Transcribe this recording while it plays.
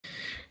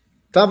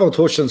Davo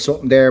touched on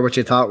something there which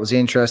I thought was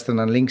interesting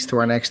and links to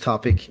our next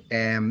topic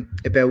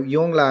about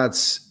young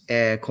lads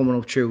coming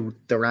up through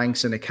the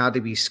ranks and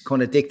academies,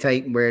 kind of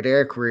dictating where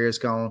their career is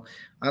going.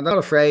 I'm not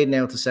afraid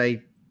now to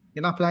say,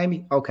 you're not playing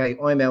me? Okay,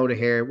 I'm out of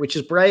here, which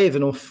is brave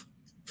enough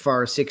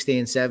for a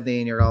 16,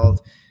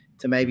 17-year-old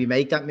to maybe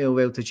make that move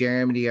out to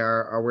Germany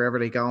or wherever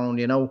they're going,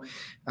 you know.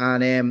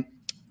 And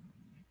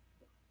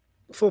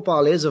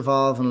football is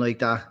evolving like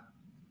that.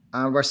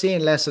 And we're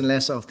seeing less and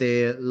less of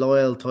the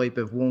loyal type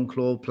of one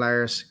club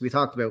players. We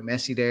talked about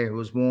Messi there, who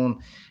was one.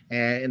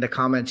 In the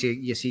comments,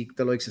 you see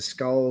the likes of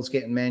Scholes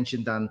getting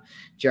mentioned and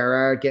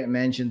Gerrard getting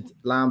mentioned,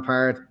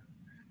 Lampard.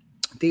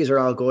 These are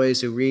all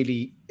guys who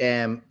really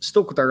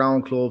stuck with their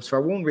own clubs for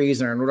one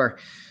reason or another.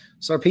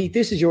 So, Pete,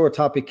 this is your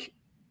topic.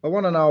 I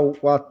want to know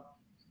what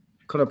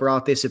kind of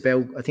brought this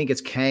about. I think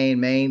it's Kane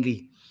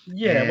mainly.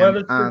 Yeah,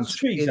 well, it's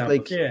three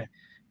examples, yeah.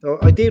 So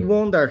I did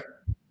wonder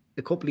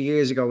a couple of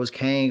years ago, was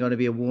Kane going to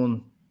be a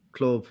one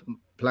club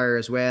player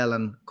as well?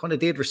 And kind of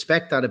did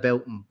respect that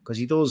about him because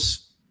he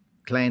does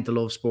claim to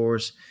love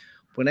Spurs.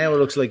 But now it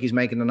looks like he's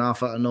making an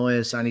awful lot of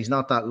noise and he's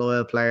not that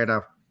loyal player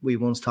that we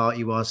once thought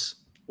he was.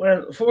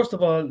 Well, first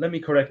of all, let me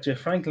correct you.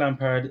 Frank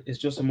Lampard is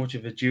just as much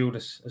of a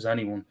Judas as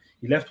anyone.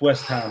 He left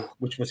West Ham,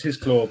 which was his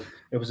club.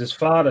 It was his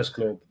father's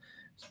club.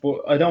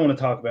 But I don't want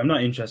to talk about it. I'm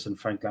not interested in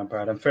Frank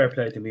Lampard. And fair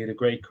play to him. He had a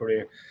great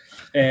career.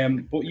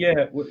 But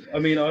yeah, I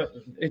mean,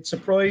 it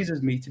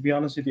surprises me, to be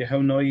honest with you,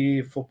 how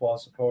naive football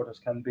supporters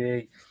can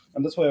be.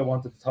 And that's why I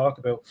wanted to talk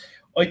about.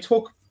 I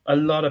took a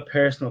lot of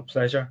personal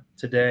pleasure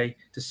today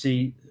to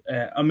see.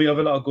 I mean, I have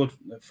a lot of good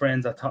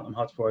friends at Tottenham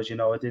Hotspur. You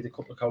know, I did a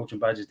couple of coaching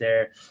badges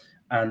there.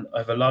 And I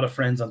have a lot of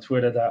friends on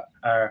Twitter that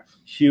are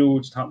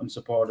huge Tottenham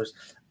supporters.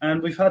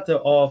 And we've had to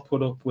all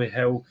put up with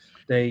how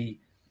they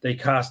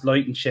cast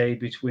light and shade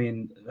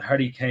between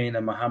Harry Kane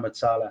and Mohamed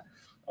Salah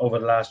over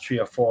the last 3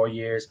 or 4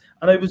 years.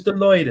 And I was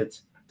delighted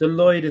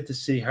to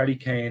see Harry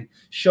Kane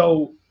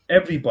show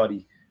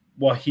everybody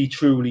what he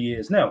truly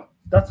is. Now,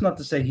 that's not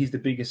to say he's the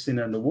biggest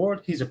sinner in the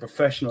world. He's a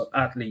professional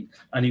athlete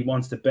and he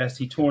wants the best.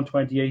 He turned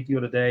 28 the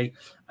other day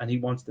and he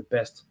wants the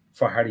best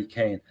for Harry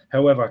Kane.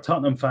 However,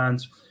 Tottenham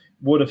fans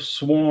would have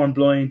sworn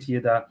blind to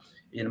you that,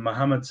 you know,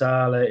 Mohamed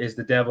Salah is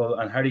the devil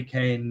and Harry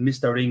Kane,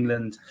 Mr.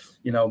 England,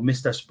 you know,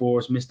 Mr.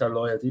 Spurs, Mr.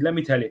 Loyalty. Let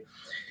me tell you,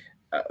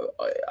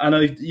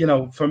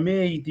 for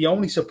me, the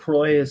only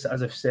surprise,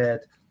 as I've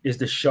said, is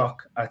the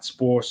shock at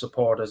Spurs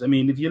supporters. I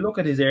mean, if you look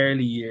at his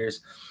early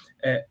years,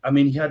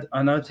 he had,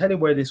 and I'll tell you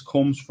where this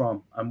comes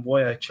from and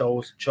why I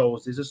chose.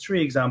 There's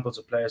 3 examples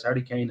of players.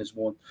 Harry Kane is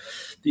one.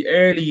 The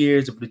early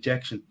years of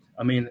rejection.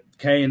 I mean,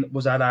 Kane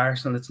was at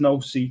Arsenal. It's no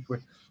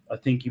secret. I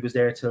think he was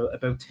there till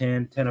about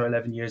 10 or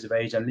 11 years of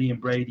age. And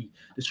Liam Brady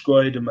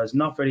described him as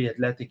not very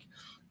athletic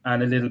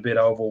and a little bit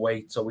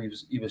overweight. So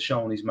he was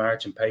showing his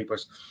marching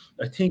papers.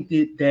 I think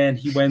then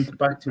he went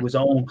back to his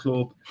own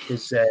club,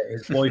 his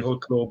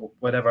boyhood club,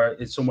 whatever,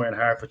 it's somewhere in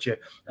Hertfordshire,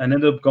 and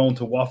ended up going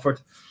to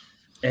Watford.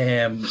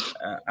 And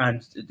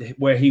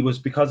where he was,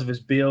 because of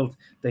his build,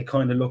 they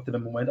kind of looked at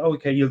him and went, oh,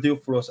 okay, you'll do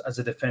it for us as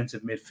a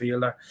defensive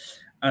midfielder.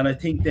 And I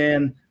think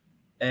then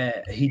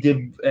he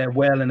did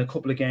well in a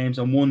couple of games,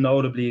 and one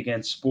notably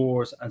against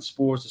Spurs, and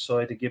Spurs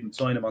decided to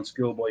sign him on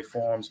schoolboy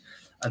forms.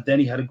 And then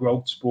he had a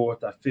growth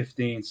spurt at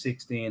 15,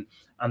 16,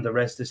 and the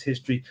rest is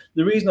history.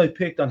 The reason I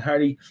picked on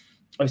Harry,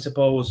 I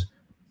suppose,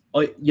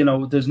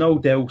 there's no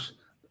doubt,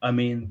 I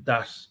mean,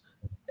 that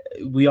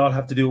we all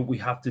have to do what we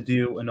have to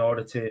do in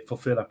order to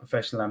fulfill our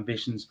professional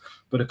ambitions.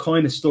 But it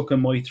kind of stuck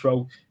in my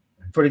throat.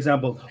 For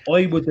example,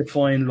 I would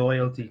define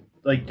loyalty,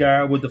 like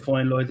Gar would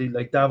define loyalty,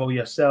 like Davo,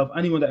 yourself,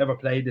 anyone that ever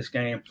played this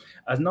game,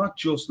 as not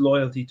just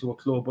loyalty to a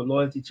club, but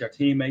loyalty to your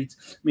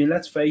teammates. I mean,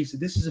 let's face it,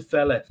 this is a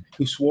fella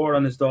who swore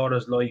on his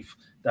daughter's life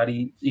that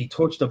he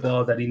touched a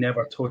ball that he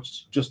never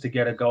touched just to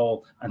get a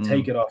goal and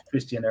take it off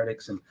Christian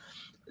Eriksen.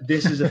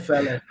 This is a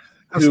fella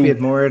Has to be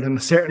admired in a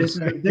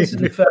certain. This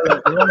is a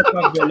fella. I want to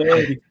talk about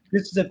loyalty.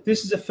 This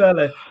is a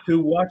fella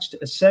who watched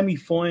a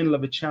semi-final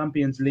of a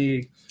Champions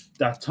League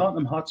that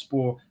Tottenham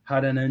Hotspur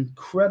had an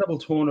incredible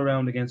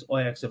turnaround against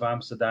Ajax of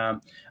Amsterdam,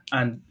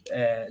 and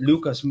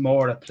Lucas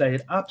Moura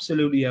played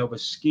absolutely out of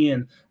his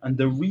skin. And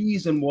the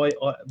reason why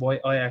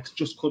Ajax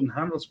just couldn't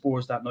handle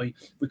Spurs that night,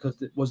 because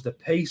it was the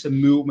pace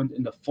and movement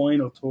in the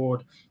final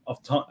third of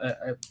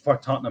for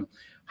Tottenham.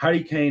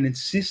 Harry Kane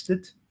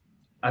insisted,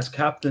 as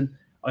captain.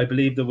 I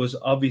believe there was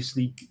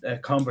obviously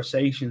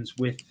conversations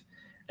with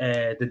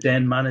the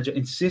then manager,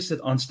 insisted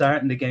on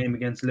starting the game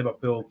against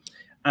Liverpool,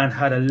 and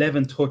had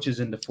 11 touches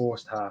in the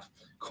first half.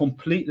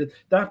 Completely,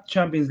 that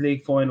Champions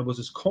League final was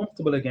as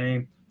comfortable a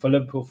game for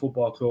Liverpool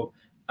Football Club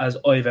as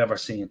I've ever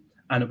seen.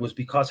 And it was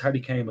because Harry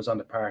Kane was on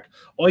the park.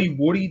 I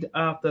worried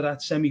after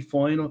that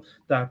semi-final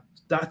that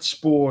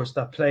Spurs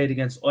that played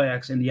against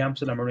Ajax in the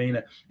Amsterdam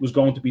Arena was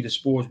going to be the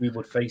Spurs we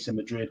would face in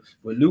Madrid,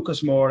 with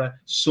Lucas Moura,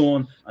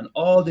 Son, and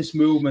all this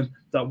movement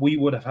that we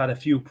would have had a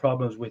few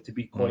problems with, to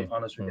be quite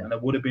honest with you. And it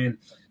would have been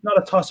not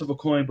a toss of a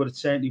coin, but it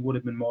certainly would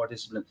have been more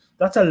discipline.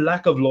 That's a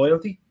lack of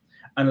loyalty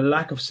and a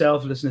lack of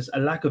selflessness, a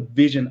lack of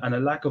vision, and a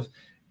lack of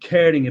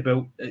caring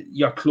about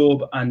your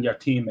club and your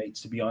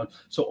teammates, to be honest.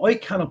 So I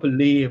cannot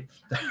believe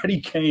that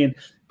Harry Kane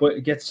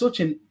gets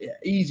such an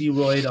easy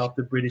ride off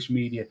the British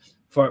media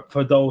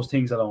for those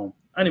things alone.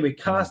 Anyway,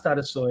 cast that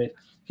aside.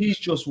 He's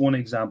just one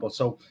example.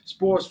 So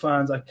sports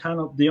fans,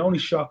 the only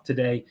shock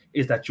today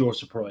is that you're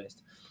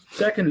surprised.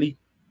 Secondly,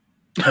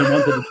 I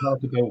wanted to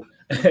talk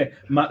about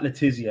Matt Le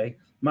Tissier.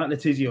 Matt Le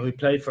Tissier, who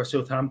played for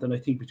Southampton, I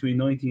think, between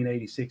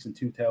 1986 and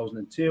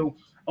 2002.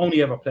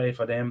 Only ever played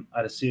for them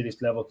at a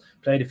serious level.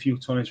 Played a few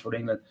times for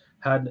England.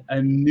 Had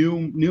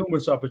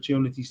numerous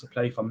opportunities to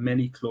play for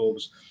many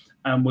clubs,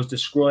 and was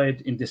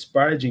described in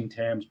disparaging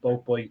terms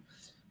both by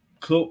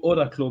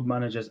other club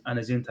managers and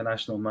his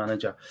international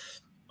manager.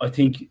 I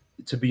think,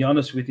 to be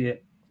honest with you,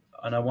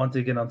 and I want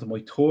to get onto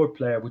my third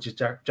player, which is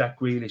Jack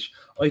Grealish.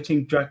 I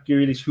think Jack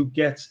Grealish, who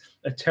gets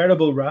a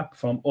terrible rap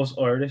from us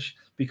Irish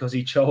because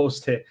he chose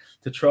to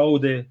throw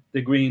the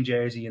green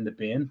jersey in the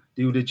bin,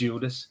 do the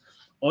Judas.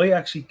 I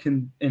actually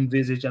can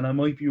envisage, and I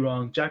might be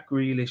wrong, Jack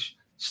Grealish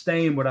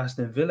staying with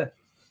Aston Villa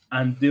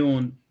and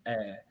doing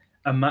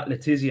a Matt Le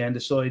Tissier and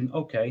deciding,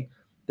 okay,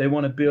 they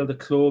want to build a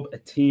club, a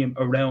team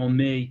around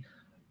me.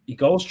 He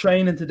goes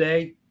training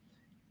today.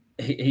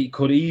 He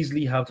could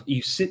easily have,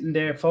 he's sitting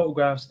there,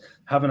 photographs,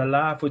 having a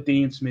laugh with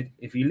Dean Smith.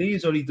 If he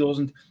leaves or he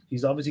doesn't,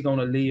 he's obviously going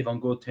to leave on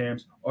good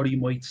terms, or he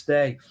might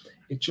stay.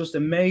 It just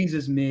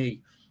amazes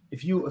me.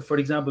 For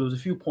example, there was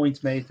a few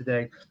points made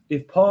today.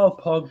 If Paul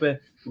Pogba,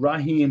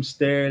 Raheem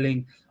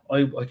Sterling,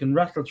 I can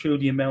rattle through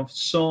the amount,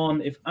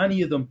 Son, if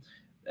any of them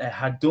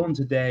had done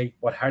today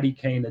what Harry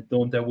Kane had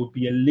done, there would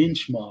be a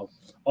lynch mob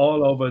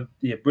all over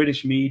the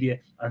British media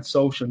and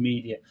social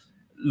media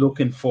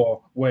looking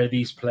for where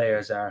these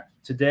players are.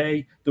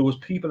 Today, there was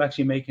people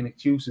actually making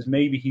excuses.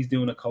 Maybe he's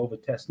doing a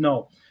COVID test.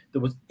 No,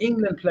 there was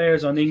England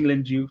players on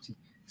England duty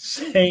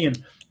saying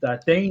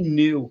that they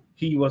knew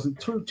he wasn't,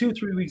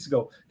 2-3 weeks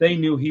ago, they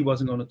knew he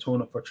wasn't going to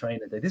turn up for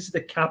training day. This is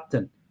the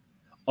captain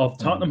of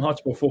Tottenham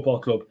Hotspur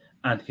Football Club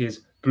and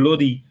his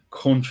bloody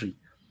country.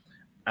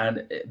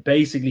 And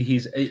basically,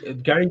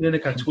 Gary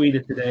Lineker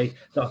tweeted today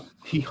that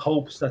he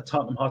hopes that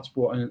Tottenham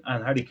Hotspur and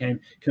Harry Kane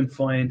can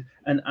find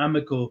an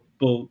amicable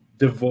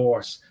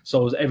divorce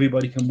so as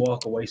everybody can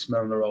walk away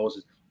smelling the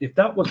roses. If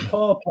that was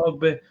Paul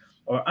Pogba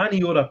or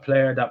any other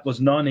player that was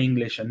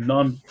non-English and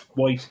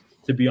non-white,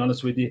 to be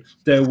honest with you,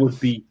 there would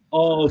be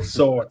all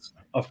sorts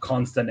of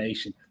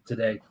consternation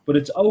today. But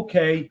it's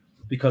okay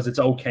because it's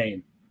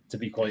okay, to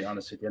be quite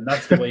honest with you, and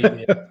that's the way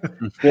it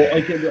is. But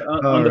I can,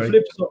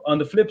 on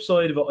the flip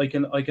side of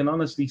it, I can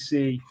honestly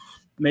see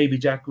maybe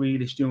Jack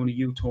Grealish doing a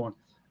U-turn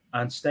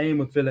and staying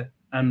with Villa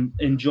and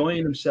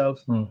enjoying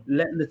himself,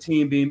 letting the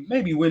team be,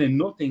 maybe winning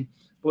nothing,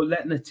 but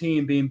letting the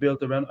team being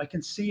built around. I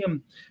can see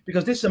him,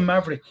 because this is a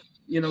maverick.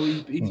 You know,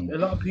 a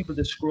lot of people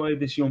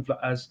describe this young fella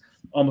as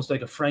almost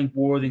like a Frank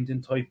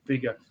Worthington type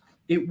figure.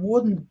 It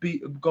wouldn't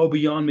go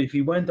beyond me if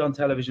he went on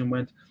television and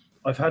went,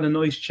 I've had a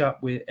nice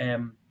chat with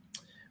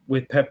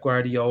Pep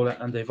Guardiola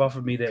and they've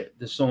offered me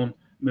the sun,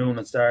 moon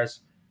and stars,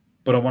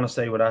 but I want to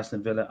stay with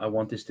Aston Villa. I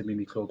want this to be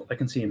my club. I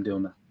can see him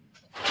doing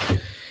that.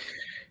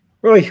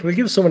 Right, we'll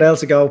give someone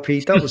else a go,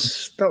 Pete. That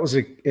was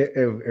a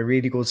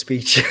really good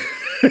speech.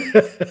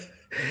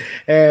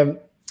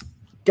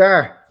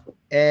 Gar,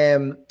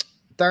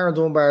 Darren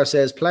Dunbar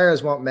says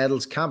players want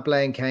medals. Can't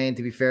blame Kane,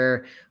 to be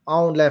fair.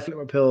 Owen left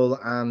Liverpool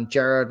and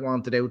Gerrard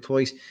wanted out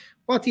twice.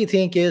 What do you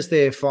think is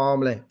the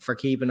formula for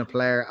keeping a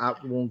player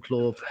at one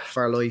club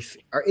for life?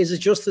 Or is it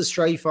just as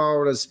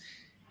straightforward as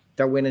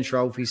they're winning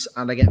trophies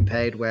and they're getting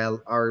paid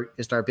well? Or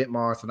is there a bit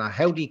more to that?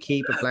 How do you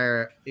keep a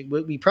player?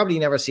 We probably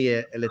never see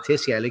a Le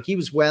Tissier. Like, he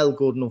was well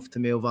good enough to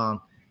move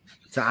on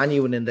to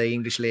anyone in the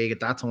English league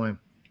at that time.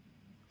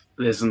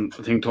 Listen,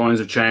 I think times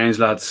have changed,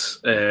 lads.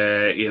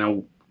 You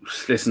know,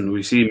 listen,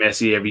 we see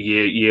Messi every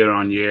year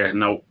on year,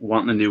 now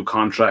wanting a new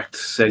contract,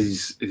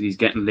 says he's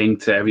getting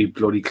linked to every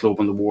bloody club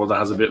in the world that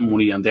has a bit of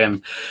money, and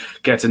then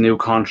gets a new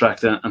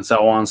contract and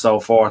so on and so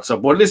forth. So,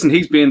 but listen,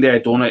 he's been there,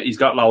 done it. He's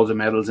got loads of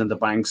medals in the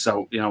bank,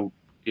 so you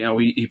know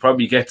he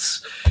probably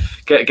gets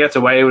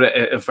away with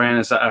it. In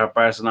fairness, at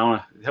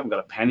Barcelona, they haven't got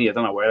a penny. I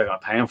don't know where they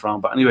got paying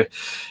from, but anyway,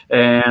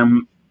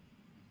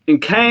 in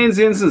Kane's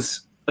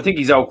instance, I think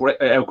he's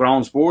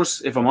outgrown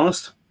Spurs, if I'm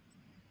honest.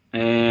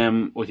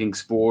 I think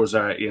Spurs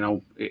are, you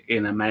know,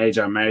 in a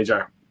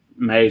major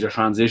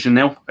transition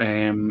now.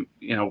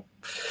 You know,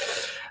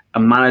 a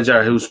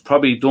manager who's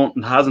probably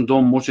hasn't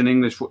done much in the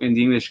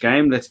English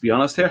game. Let's be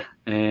honest here.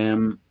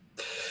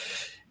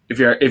 If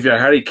you're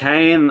Harry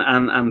Kane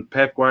and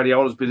Pep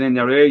Guardiola's been in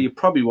your ear, you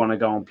probably want to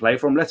go and play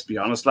for him. Let's be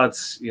honest,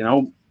 lads. You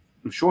know,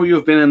 I'm sure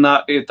you've been in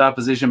that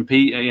position,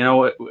 Pete. You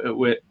know,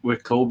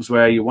 with clubs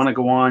where you want to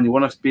go on, you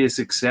want to be a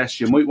success.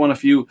 You might want a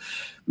few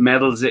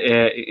medals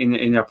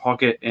in your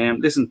pocket.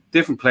 Listen,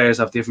 different players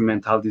have different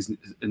mentalities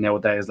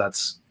nowadays,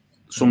 lads.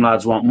 Some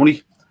lads want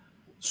money,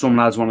 some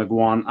lads want to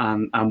go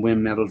on and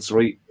win medals.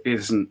 Right?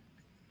 It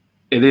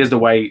is the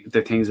way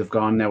that things have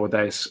gone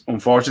nowadays,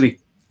 unfortunately.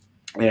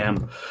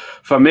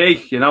 For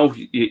me, you know,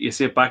 you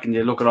sit back and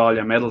you look at all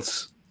your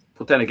medals,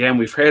 But then again,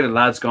 we've heard of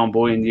lads gone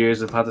by in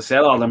years have had to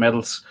sell all their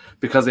medals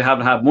because they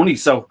haven't had money.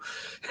 So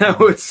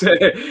it's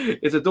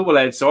a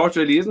double-edged sword,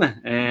 really, isn't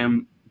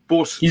it?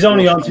 But he's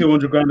only on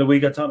 200 grand a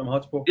week at Tottenham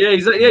Hotspur. Yeah,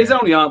 he's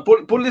only on.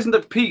 But listen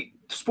to Pete.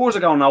 Spurs are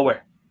going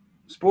nowhere.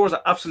 Spurs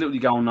are absolutely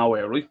going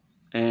nowhere, right?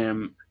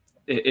 In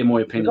my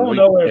opinion, going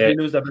nowhere if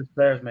you lose their best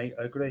players, mate.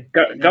 I agree.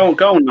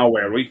 Going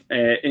nowhere, right?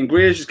 In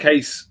Grealish's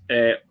case,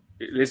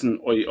 listen,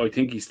 I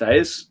think he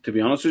stays. To be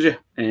honest with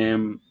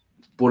you,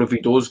 but if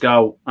he does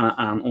go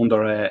and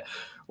under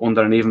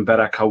an even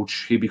better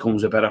coach, he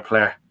becomes a better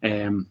player.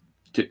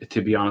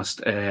 To be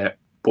honest,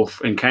 but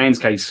in Kane's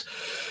case,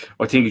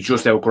 I think he's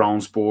just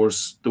outgrown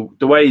Spurs.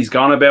 The way he's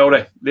gone about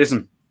it,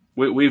 listen,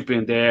 we've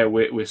been there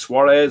with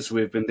Suarez,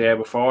 we've been there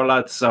before,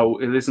 lads. So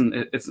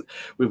listen,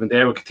 we've been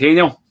there with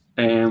Coutinho,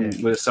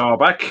 with a sore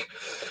back.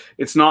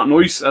 It's not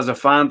nice as a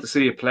fan to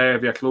see a player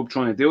of your club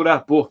trying to do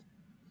that, but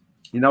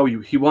you know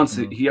he wants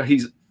to.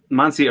 He's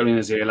Man City in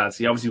his ear, lads.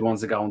 He obviously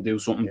wants to go and do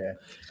something.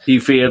 He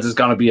feels it's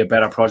going to be a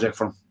better project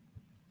for him.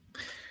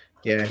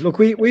 Yeah, look,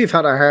 we've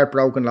had our heart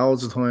broken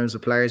loads of times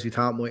with players we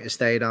thought might have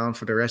stayed on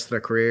for the rest of their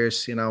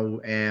careers, you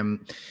know.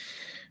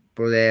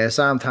 But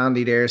Sam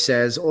Tandy there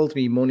says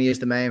ultimately money is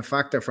the main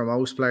factor for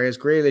most players.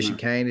 Grealish and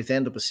Kane, if they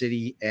end up a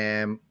City,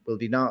 will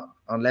be not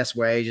on less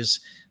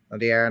wages than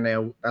they are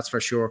now. That's for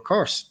sure. Of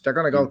course, they're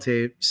going to go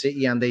to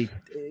City and they'll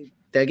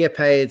get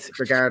paid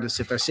regardless.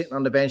 If they're sitting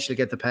on the bench, they'll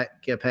get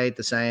paid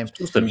the same.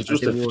 Just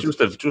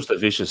a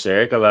vicious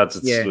circle, lads.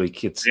 It's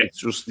like it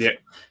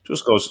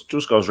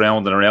just goes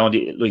round and around.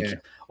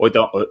 I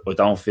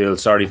don't feel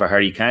sorry for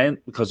Harry Kane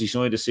because he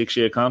signed a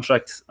 6-year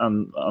contract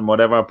and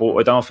whatever. But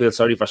I don't feel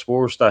sorry for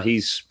Spurs that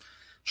he's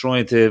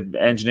trying to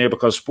engineer,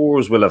 because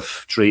Spurs will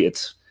have treated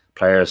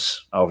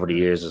players over the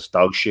years as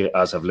dog shit,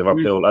 as have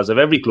Liverpool, as have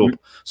every club.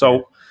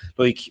 So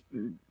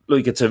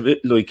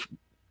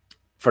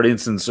for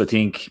instance, I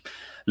think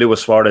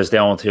Luis Suarez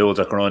down tools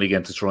are crying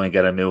again to try and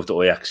get a move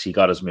to Ajax. He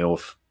got his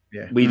move.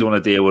 We done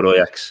a deal with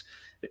Ajax.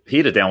 He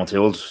had down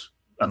tools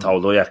and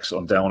told Ajax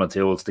I'm down on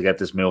tools to get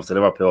this move to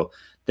Liverpool.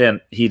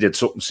 Then he did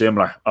something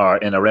similar, or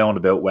in a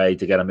roundabout way,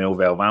 to get a move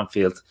out of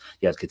Anfield.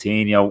 He had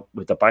Coutinho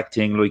with the back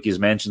thing, like he's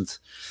mentioned.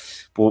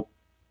 But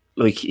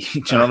like, do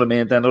you know what I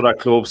mean? Then other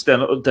clubs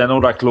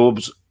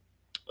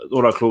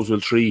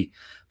will treat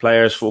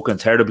players fucking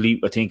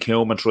terribly. I think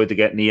Koeman tried to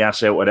get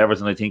Nias out with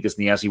Everton. I think it's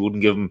Nias. He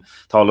wouldn't give him.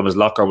 Told him his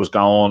locker was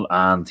gone,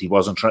 and he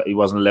wasn't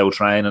allowed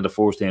training in the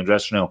first team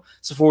dressing room.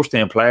 It's a first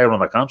team player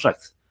under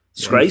contract.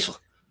 Disgraceful.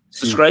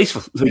 It's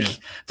disgraceful.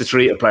 To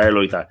treat a player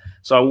like that.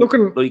 So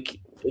listen.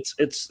 It's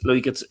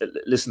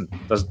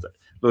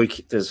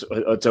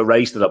a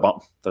race to the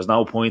bottom. There's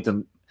no point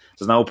in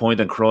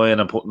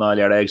crying and putting all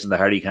your eggs in the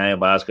Harry Kane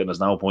basket. And there's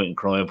no point in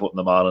crying putting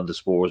them all in the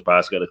Spurs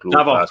basket.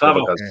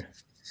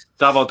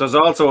 Davo, there's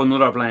also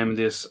another blame in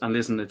this, and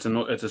listen, it's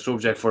a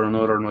subject for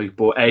another night.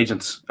 But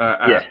agents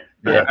are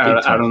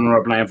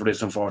another blame for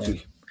this,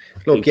 unfortunately.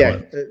 Look,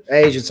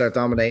 agents are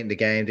dominating the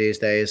game these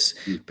days.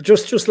 But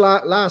just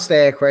last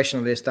question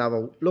on this,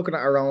 Davo. Looking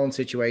at our own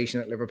situation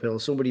at Liverpool,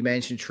 somebody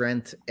mentioned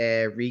Trent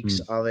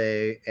reeks of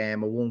a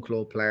one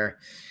club player.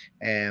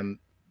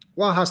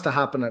 What has to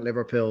happen at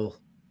Liverpool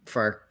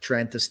for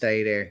Trent to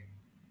stay there?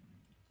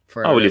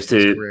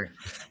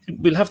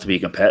 We'll have to be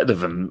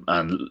competitive and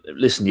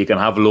listen, you can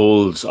have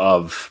loads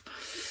of...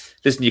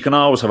 Listen, you can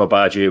always have a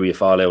bad year where you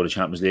fall out of the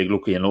Champions League.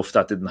 Luckily enough,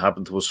 that didn't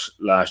happen to us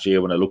last year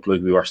when it looked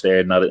like we were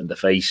staring at it in the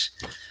face.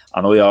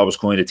 And I always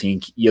kind of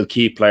think you'll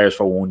keep players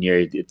for 1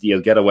 year.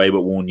 You'll get away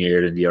with 1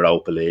 year in the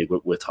Europa League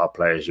with top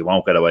players. You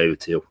won't get away with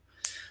 2.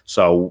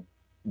 So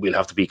we'll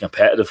have to be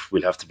competitive.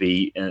 We'll have to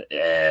be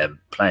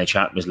playing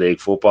Champions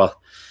League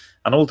football.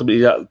 And ultimately,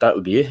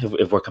 that'll be it.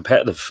 If we're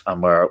competitive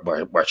and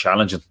we're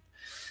challenging,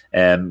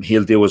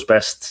 he'll do his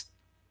best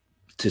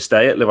to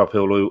stay at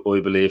Liverpool, I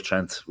believe,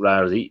 Trent,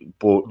 rarely.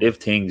 But if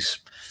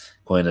things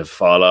kind of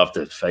fall off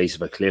the face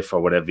of a cliff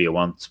or whatever you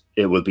want,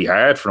 it will be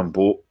hard for him.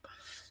 But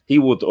he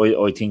would,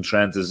 I think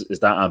Trent is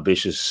that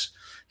ambitious.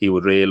 He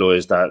would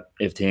realise that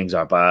if things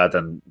are bad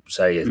and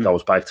say it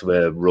goes back to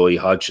a Roy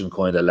Hodgson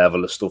kind of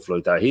level of stuff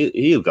like that,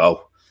 he'll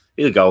go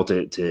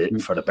to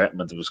for the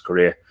betterment of his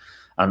career,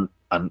 and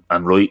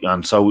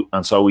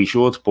so he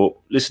should. But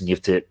listen, you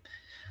have to.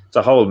 It's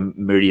a whole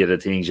myriad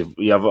of things.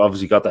 You have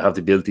obviously got to have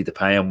the ability to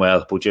pay him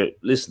well, but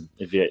listen,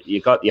 if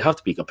you have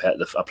to be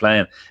competitive at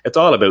playing. It's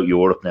all about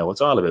Europe now. It's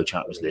all about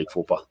Champions League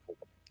football.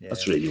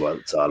 That's really what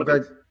it's all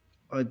about.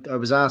 I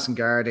was asking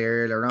Gardy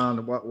earlier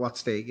on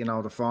what's the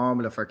the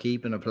formula for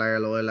keeping a player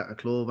loyal at a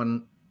club,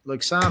 and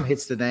like Sam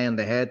hits the nail on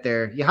the head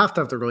there. You have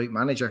to have the right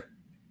manager.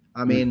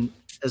 I mean,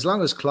 as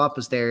long as Klopp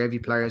is there, every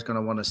player is going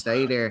to want to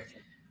stay there.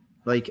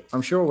 Like,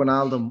 I'm sure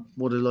Wijnaldum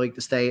would have liked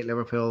to stay at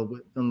Liverpool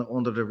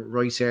under the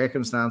right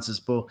circumstances,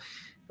 but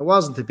it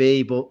wasn't to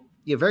be. But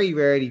you very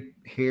rarely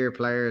hear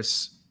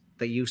players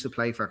that used to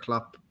play for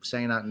Klopp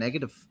saying that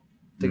negative.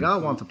 They all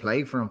want to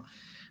play for him.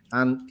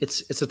 And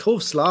it's a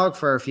tough slog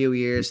for a few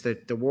years.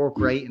 That the work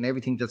rate and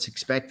everything that's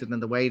expected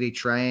and the way they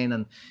train.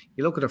 And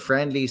you look at the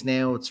friendlies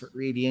now, it's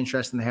really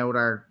interesting how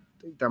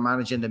they're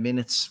managing the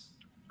minutes.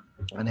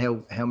 and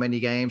how many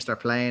games they're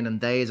playing and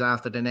days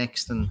after the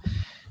next and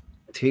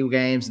 2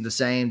 games in the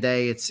same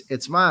day.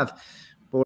 It's mad.